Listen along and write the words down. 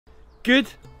Good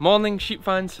morning, sheep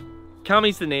fans.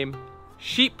 Cammie's the name,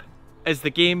 sheep is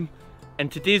the game. In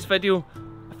today's video,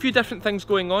 a few different things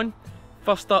going on.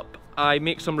 First up, I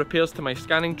make some repairs to my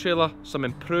scanning trailer, some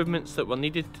improvements that were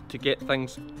needed to get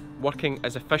things working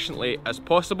as efficiently as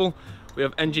possible. We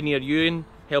have engineer Ewan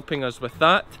helping us with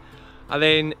that. I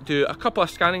then do a couple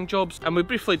of scanning jobs and we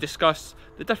briefly discuss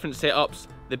the different setups,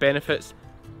 the benefits,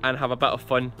 and have a bit of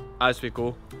fun as we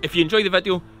go. If you enjoy the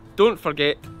video, don't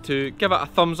forget to give it a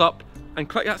thumbs up and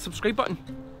click that subscribe button.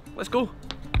 Let's go.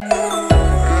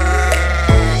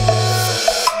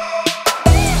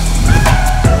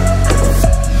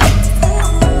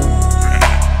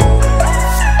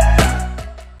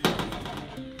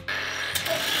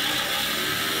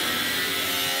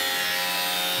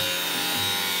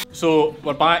 So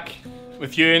we're back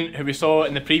with Ewan, who we saw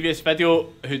in the previous video,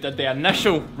 who did the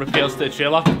initial repairs to the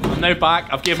trailer. I'm now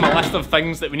back. I've given him a list of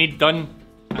things that we need done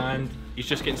and he's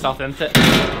just getting started into it.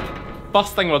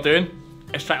 First thing we're doing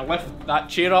is trying to lift that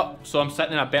chair up so I'm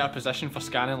sitting in a better position for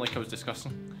scanning like I was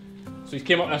discussing. So he's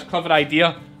came up with this clever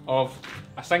idea of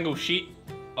a single sheet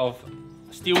of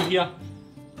steel here.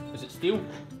 Is it steel?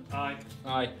 Aye.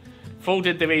 Aye.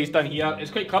 Folded the way he's done here.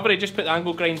 It's quite clever. He just put the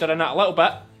angle grinder in it a little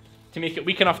bit to make it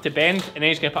weak enough to bend, and then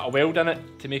he's going to put a weld in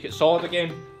it to make it solid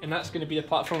again, and that's going to be the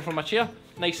platform for my chair.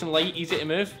 Nice and light, easy to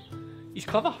move. He's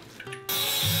clever.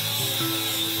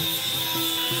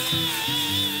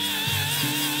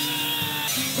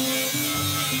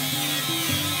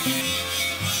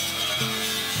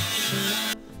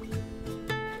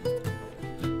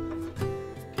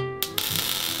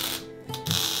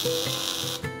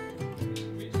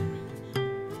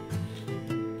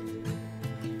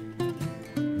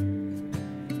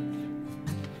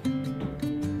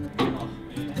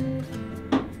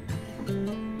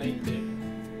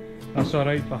 That's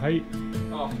alright for height.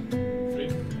 Oh,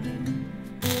 great.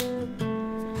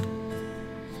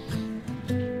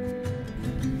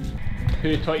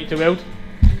 Who taught you to weld?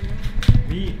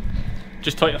 Me.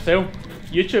 Just taught yourself?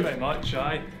 YouTube? Pretty much,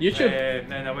 aye. YouTube?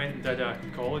 Then I went and did a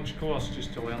college course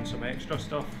just to learn some extra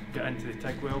stuff, get into the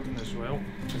TIG welding as well.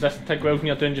 Is this the TIG welding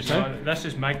you're doing just now? No, this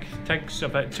is MIG. TIG's a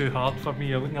bit too hard for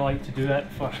me. I wouldn't like to do it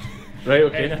for Right,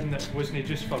 okay. anything that wasn't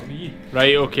just for me.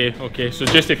 Right, okay, okay. So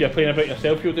just if you're playing about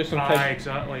yourself, you'll do some TIG? Aye,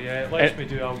 exactly, yeah. It lets me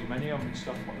do aluminium and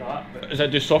stuff like that. But Does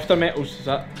it do softer metals? Is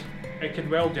that? it can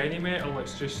weld any metal,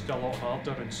 it's just a lot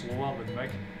harder and slower than MIG.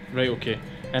 Right, okay.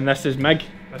 And this is MIG?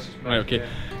 This is MIG, Right, okay.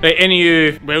 yeah. Right, any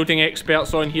of you welding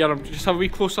experts on here, just have a wee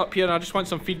close up here and I just want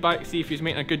some feedback, see if he's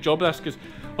making a good job of this, because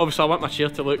obviously I want my chair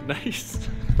to look nice.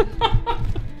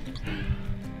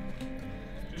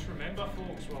 Just remember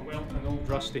folks, we're welding an old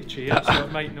rusty chair, so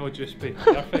it might not just be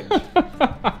perfect.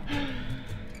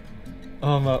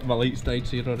 Oh, my lights died,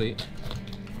 so you're alright.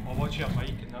 I'll watch your mic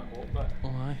and that hot bit. Oh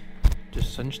aye,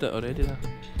 just singed it already there.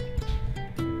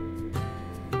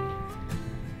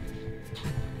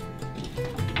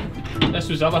 This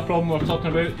was the other problem we were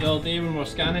talking about the other day when we were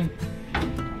scanning.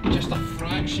 Just a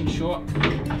fraction short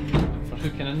for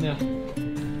hooking in there.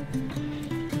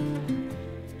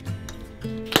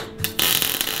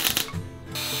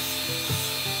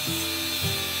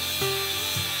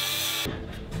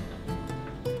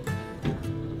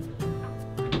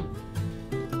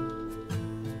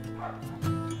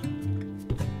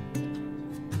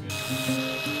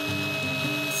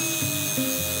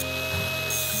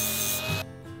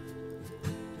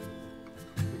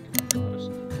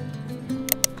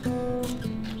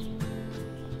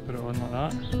 Put it on like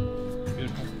that.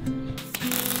 Beautiful.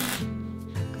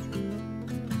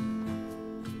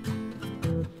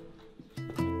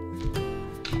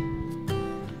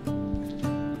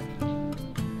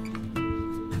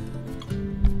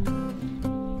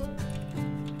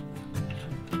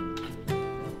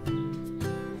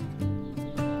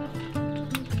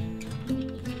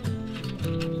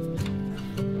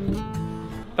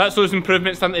 That's those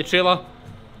improvements done to the trailer.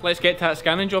 Let's get to that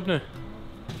scanning job now.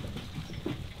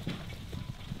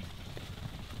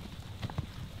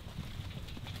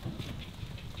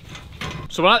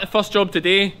 So we're at the first job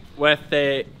today with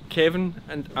Kevin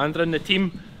and Andrew and the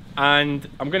team, and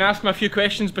I'm going to ask them a few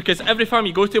questions because every farm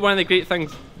you go to, one of the great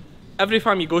things, every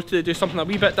farm you go to they do something a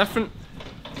wee bit different,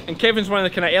 and Kevin's one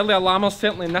of the kind of early alarmers,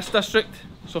 certainly in this district.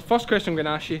 So first question I'm going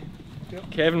to ask you,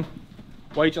 yep. Kevin,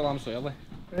 why did you alarm so early?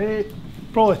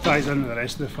 Probably ties into the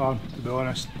rest of the farm, to be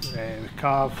honest. The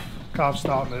calf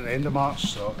starting at the end of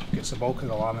March, so it gets the bulk of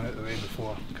the lambing out of the way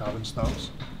before calving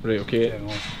starts. Right, okay.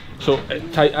 Generally. So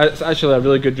it's actually a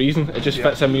really good reason, it just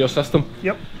fits in with your system.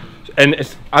 Yep. And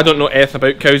it's, I don't know anything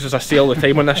about cows, as I say all the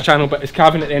time on this channel, but is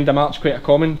calving at the end of March quite a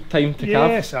common time to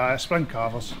calve? Yes, spring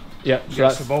calvers. Yeah, so Gets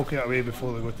that's, the bulk of it away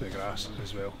before they go to the grass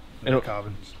as well. And The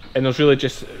calvings. and there's really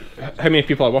just, how many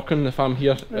people are working on the farm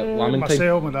here at lambing time?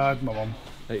 Myself, my dad, my mum.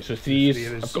 Right, so three Three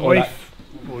of is, us. I've got all that. Wife,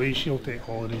 Louise, she'll take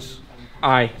holidays.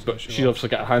 Aye, but she's obviously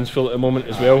got her hands full at the moment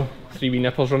as well. 3 wee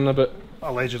nipples running about.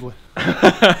 Allegedly.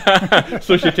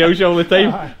 So she tells you all the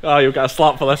time. Oh, you'll get a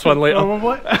slap for this one later.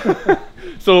 Probably.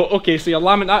 So, okay, so your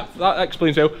lambing, that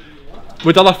explains well.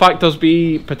 Would other factors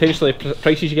be potentially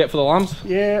prices you get for the lambs?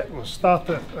 Yeah, we'll start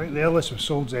at, I think the earliest was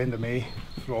sold the end of May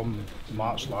from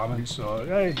March lambing, so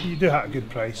yeah, you do have a good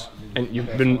price. And you've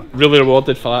Definitely. been really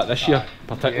rewarded for that this year,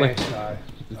 particularly. Yes,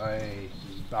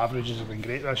 the averages have been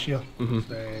great this year.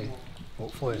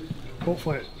 Hopefully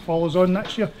it follows on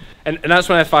next year. And that's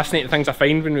one of the fascinating things I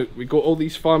find when we go to all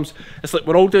these farms. It's like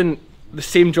we're all doing the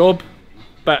same job,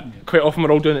 but quite often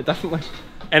we're all doing it differently.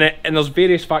 And there's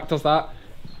various factors that,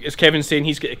 as Kevin's saying,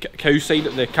 he's got the cow side,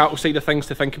 the cattle side of things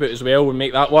to think about as well and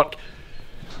make that work.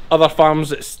 Other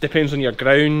farms, it depends on your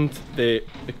ground, the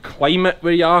climate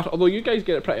where you are. Although you guys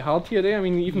get it pretty hard here, eh? I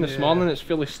mean, even this morning it's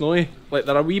fairly snowy. Like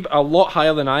they're a lot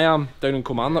higher than I am down in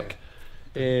Kilmarnock.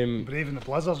 Braving the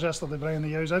blizzards yesterday, bringing the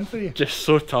ewes in for you. Just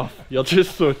so tough. You're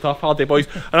just so tough, hardy boys.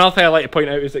 Another thing I like to point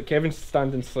out is that Kevin's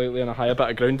standing slightly on a higher bit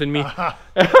of ground than me. I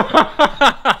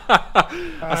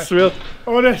swear.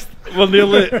 Honest. We're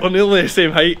nearly the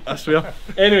same height, I swear.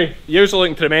 Anyway, yours are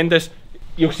looking tremendous.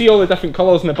 You'll see all the different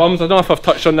colours in the bums. I don't know if I've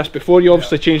touched on this before. You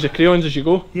obviously change the crayons as you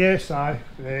go. Yes, aye.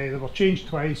 They were changed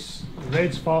twice. The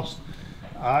reds first.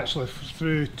 I actually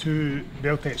threw 2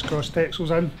 Beltex cross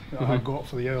texels in that I got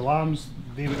for the young lambs.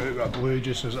 They went out with a blue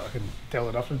just so that I can tell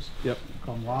the difference. Yep.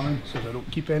 Come lambing, so they don't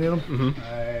keep any of them.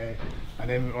 And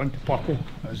then we went on to purple,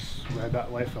 as we had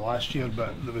that left for last year,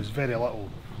 but there was very little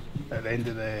at the end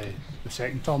of the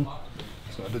second term,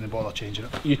 so I didn't bother changing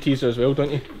it. You teaser as well,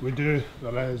 don't you? We do.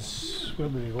 There is. Where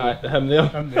did he go? Him there.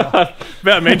 Him there.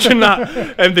 Better mention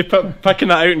that. They picking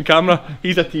that out on camera.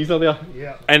 He's a teaser there.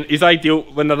 Yeah. And he's ideal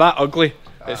when they're that ugly.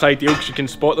 It's ideal because you can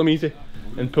spot them easy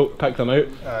and pick them out.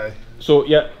 Aye. So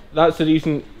yeah, that's the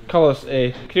reason. Colours,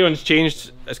 crayons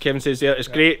changed, as Kevin says there. It's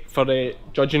great for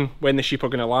judging when the sheep are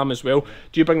going to lamb as well.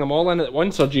 Do you bring them all in at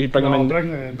once, or do you bring them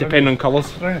in depending on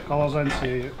colours? Bring the colours in.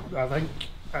 So I think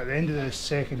at the end of the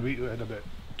second week we had about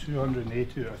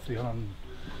 280 out of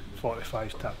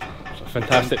 345 tip. So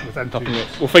fantastic within 2 tupping rate.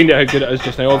 weeks. We'll find out how good it is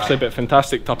just now, obviously, but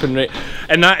fantastic tupping rate.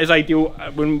 And that is ideal.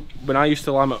 When I used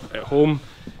to lamb at home,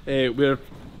 where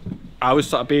I was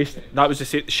sort of based, that was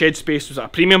the shed space was at a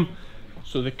premium.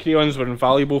 So the crayons were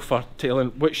invaluable for telling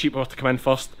which sheep were to come in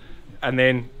first, and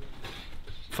then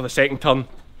for the second turn,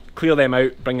 clear them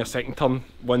out, bring your second turn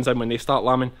ones in when they start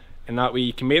lambing, and that way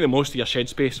you can make the most of your shed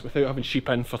space without having sheep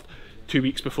in for 2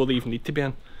 weeks before they even need to be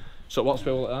in. So it works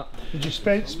well like that. Did you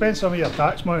spend some of your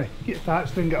tax money? Get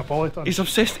taxed and get a polyton? He's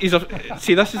obsessed.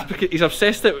 See, this is because he's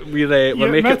obsessed that we're making.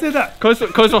 Admitted it. Because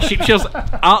we're sheep shears.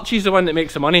 Archie's the one that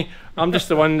makes the money. I'm just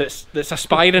the one that's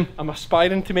aspiring. I'm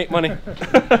aspiring to make money.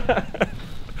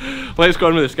 Let's go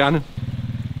on with the scanning.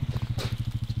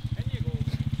 In you go.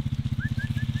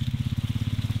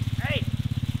 Hey!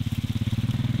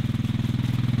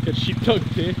 Good sheepdog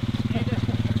too.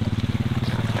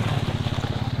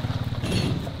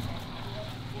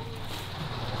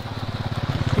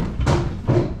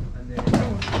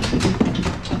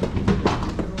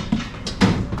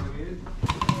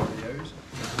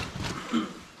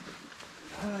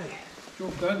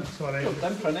 Job done. Sorry.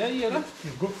 Done for an hour, you know?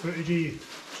 You've got footage of you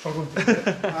struggling to do it.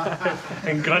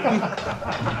 And grunting.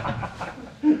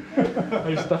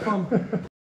 How's stuff on?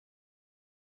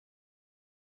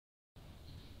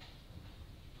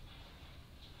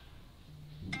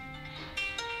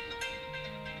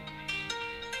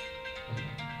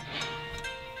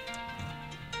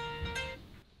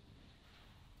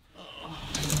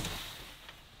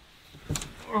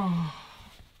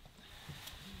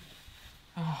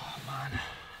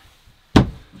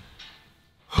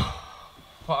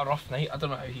 What a rough night. I don't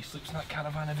know how he sleeps in that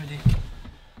caravan every day.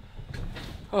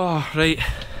 Oh, right.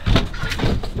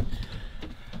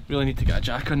 Really need to get a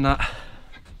jack on that.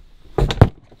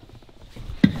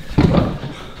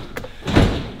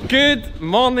 Good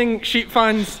morning, sheep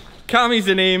fans. Cammy's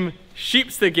the name,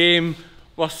 sheep's the game.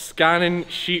 We're scanning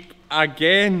sheep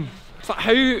again. It's like,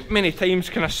 how many times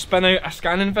can I spin out a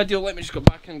scanning video? Let me just go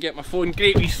back and get my phone.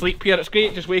 Great wee sleep here. It's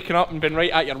great just waking up and being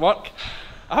right at your work.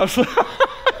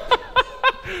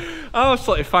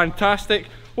 Absolutely fantastic.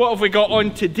 What have we got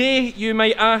on today, you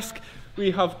might ask?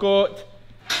 We have got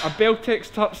a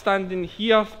Beltex tut standing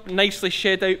here, nicely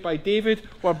shed out by David.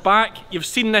 We're back. You've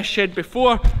seen this shed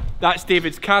before. That's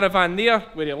David's caravan there,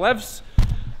 where he lives.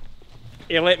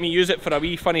 He let me use it for a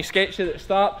wee funny sketch at the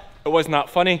start. It wasn't that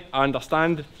funny, I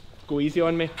understand. go easy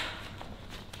on me.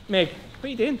 Meg, what are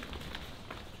you doing?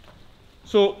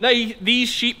 So these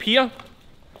sheep here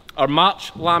are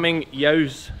March lambing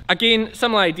yows. Again,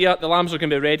 similar idea, the lambs are going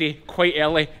to be ready quite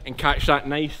early and catch that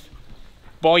nice,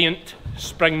 buoyant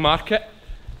spring market.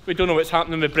 We don't know what's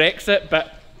happening with Brexit,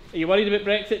 but are you worried about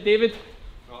Brexit, David?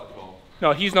 Not at all.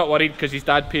 No, he's not worried because his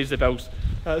dad pays the bills.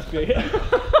 That's great.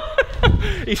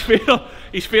 His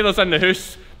father's in the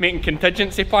house making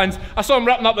contingency plans. I saw him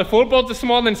ripping up the floorboards this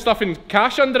morning, stuffing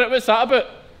cash under it. What's that about?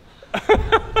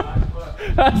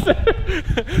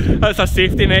 That's a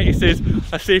safety net, he says.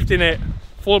 A safety net.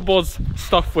 Floorboards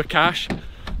stuffed with cash.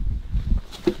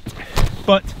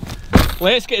 But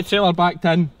let's get the trailer backed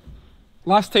in.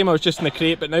 Last time I was just in the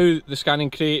crate, but now the scanning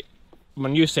crate, my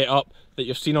new setup that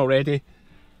you've seen already.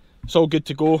 It's all good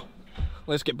to go.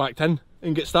 Let's get backed in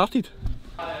and get started.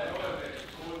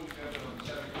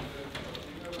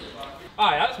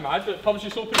 Aye, that's mad, but the pub's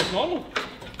just open as normal.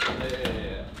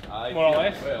 Aye, more or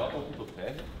less. Well, up until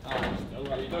 10.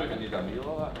 You don't even need a meal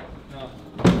or that. No.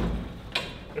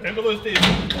 Remember those days?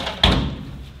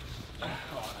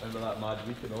 Remember that mad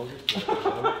week in August?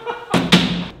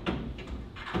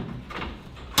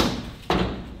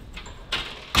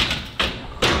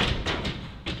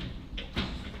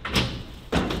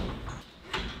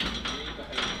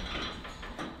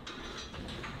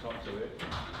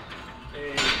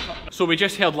 So we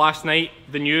just heard last night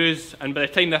the news, and by the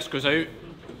time this goes out,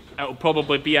 it'll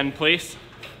probably be in place.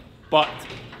 But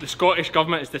the Scottish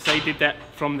Government has decided that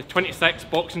from the 26th,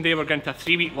 Boxing Day, we're going into a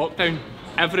 3-week lockdown.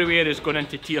 Everywhere is going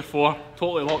into tier 4,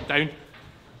 totally locked down.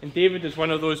 And David is one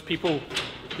of those people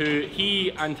who, he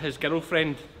and his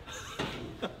girlfriend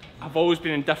have always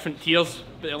been in different tiers,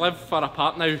 but they live far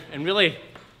apart now. And really,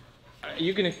 are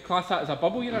you going to class that as a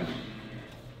bubble you're in?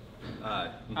 Aye.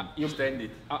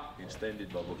 Extended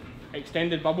bubble.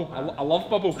 Extended bubble. I love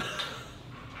bubble.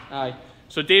 Aye.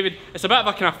 So David, it's a bit of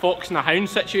a kind of fox and a hound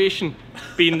situation,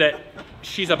 being that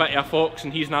she's a bit of a fox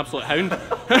and he's an absolute hound.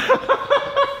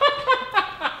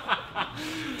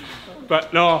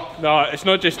 But no, it's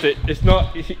not just that. It's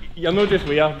not. You're not just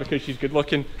weird because she's good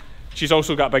looking. She's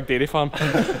also got a big dairy farm.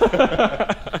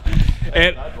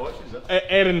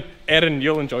 Erin,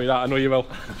 you'll enjoy that. I know you will.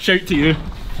 Shout to you.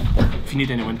 If you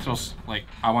need any winters, like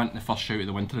I want the first shout of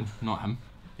the wintering, not him.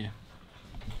 Yeah.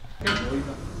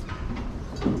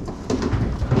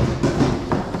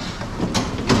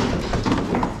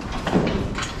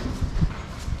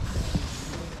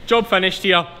 Job finished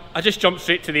here. I just jumped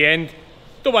straight to the end.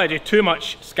 Don't want to do too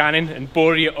much scanning and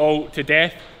bore you all to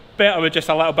death. Better with just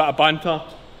a little bit of banter.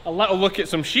 A little look at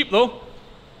some sheep though.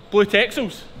 Blue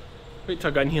Texels. Wait till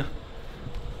I go in here.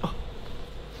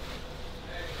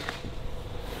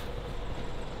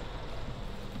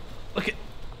 Look at,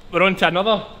 we're on to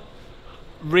another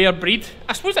rare breed.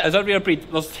 I suppose it is a rare breed.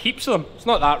 There's heaps of them. It's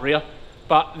not that rare,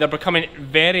 but they're becoming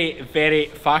very, very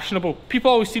fashionable.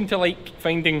 People always seem to like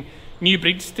finding new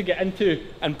breeds to get into,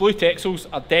 and Blue Texels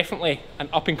are definitely an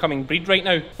up and coming breed right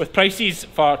now, with prices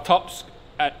for tups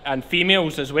and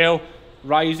females as well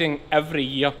rising every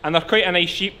year. And they're quite a nice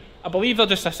sheep. I believe they're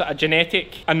just a sort of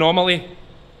genetic anomaly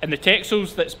in the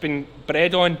Texels that's been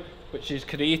bred on, which has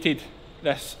created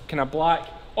this kind of black,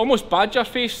 almost badger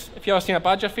face. If you've ever seen a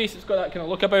badger face, it's got that kind of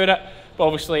look about it, but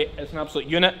obviously it's an absolute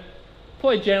unit.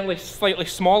 Probably generally slightly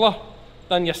smaller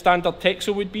than your standard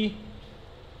Texel would be,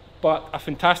 but a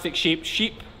fantastic shaped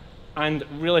sheep and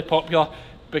really popular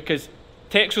because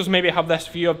Texels maybe have this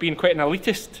view of being quite an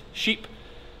elitist sheep.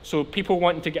 So people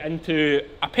wanting to get into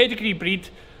a pedigree breed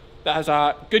that has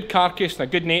a good carcass and a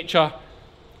good nature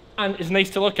and is nice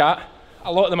to look at,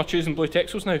 a lot of them are choosing Blue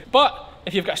Texels now. But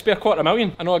if you've got a spare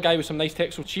 $250,000, I know a guy with some nice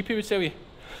Texel sheep he would sell you.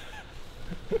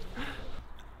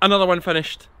 Another one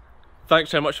finished.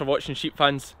 Thanks very much for watching, sheep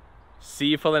fans. See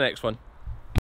you for the next one.